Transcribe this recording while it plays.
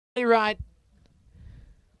Right.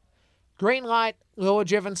 Green light, Lure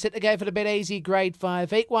driven, set to go for the bet easy, grade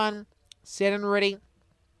 5. Heat 1, set and ready.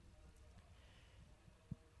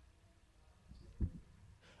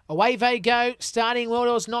 Away they go, starting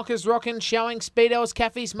Wildor's Knockers Rockin', showing Speedo's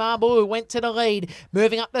Caffey's Marble, who went to the lead.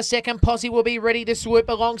 Moving up the second, Posse will be ready to swoop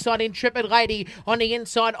alongside Intrepid Lady. On the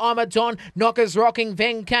inside, I'm a Don, Knockers Rocking,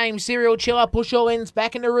 then came Serial Chiller, push all ins,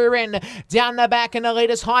 back in the rear end. Down the back, and the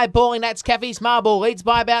leader's high balling, that's Caffey's Marble, leads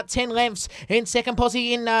by about 10 lengths. In second,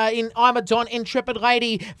 Posse in I'm a Don, Intrepid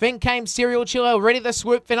Lady, then came Serial Chiller, ready to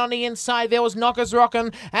swoop, then on the inside, there was Knockers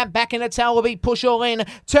Rockin', and back in the tail will be push all in.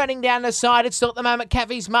 Turning down the side, it's still at the moment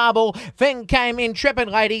Caffey's Marble. Then came Intrepid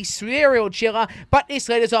Lady, Serial Chiller, but this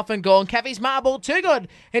leader's off and gone. Caffey's Marble, too good.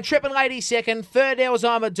 Intrepid Lady second, third there was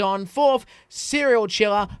Armadon, fourth Serial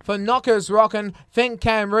Chiller for Knockers Rockin'. Then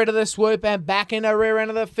came rid of the swoop, and back in the rear end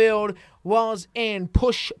of the field was in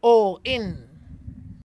Push All In.